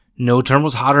No term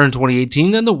was hotter in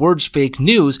 2018 than the words fake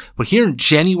news, but here in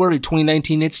January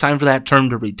 2019, it's time for that term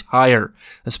to retire,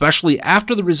 especially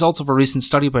after the results of a recent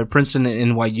study by Princeton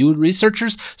and NYU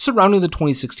researchers surrounding the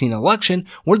 2016 election,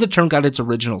 where the term got its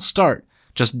original start.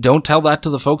 Just don't tell that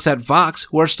to the folks at Vox,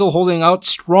 who are still holding out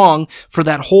strong for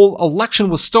that whole election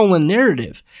was stolen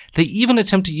narrative. They even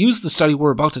attempt to use the study we're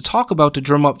about to talk about to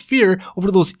drum up fear over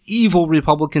those evil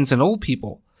Republicans and old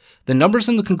people. The numbers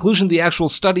in the conclusion of the actual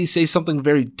study say something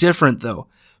very different, though.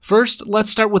 First, let's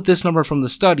start with this number from the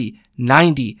study,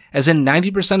 90, as in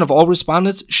 90% of all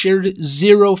respondents shared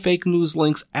 0 fake news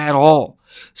links at all.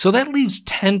 So that leaves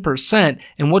 10%,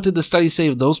 and what did the study say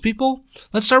of those people?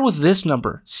 Let's start with this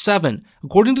number, 7.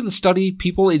 According to the study,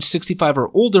 people aged 65 or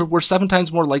older were 7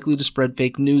 times more likely to spread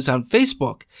fake news on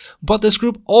Facebook. But this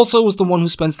group also was the one who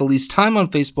spends the least time on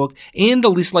Facebook and the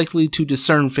least likely to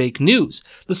discern fake news.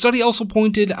 The study also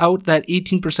pointed out that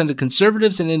 18% of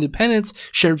conservatives and independents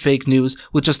shared fake news,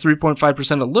 with just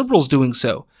 3.5% of liberals doing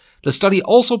so. The study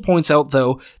also points out,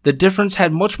 though, the difference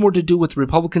had much more to do with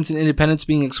Republicans and independents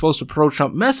being exposed to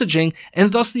pro-Trump messaging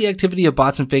and thus the activity of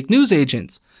bots and fake news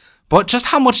agents. But just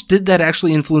how much did that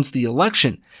actually influence the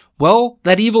election? Well,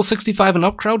 that evil 65 and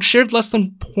up crowd shared less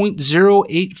than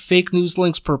 0.08 fake news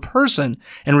links per person,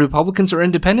 and Republicans or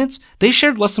independents, they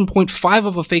shared less than 0.5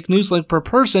 of a fake news link per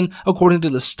person, according to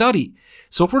the study.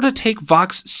 So if we're to take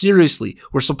Vox seriously,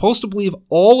 we're supposed to believe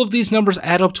all of these numbers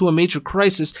add up to a major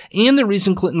crisis and the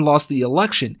reason Clinton lost the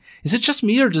election. Is it just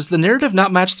me, or does the narrative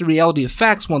not match the reality of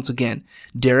facts once again?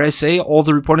 Dare I say all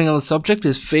the reporting on the subject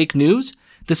is fake news?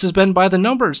 This has been By the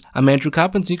Numbers. I'm Andrew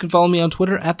Coppins, and you can follow me on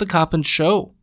Twitter at The Coppins Show.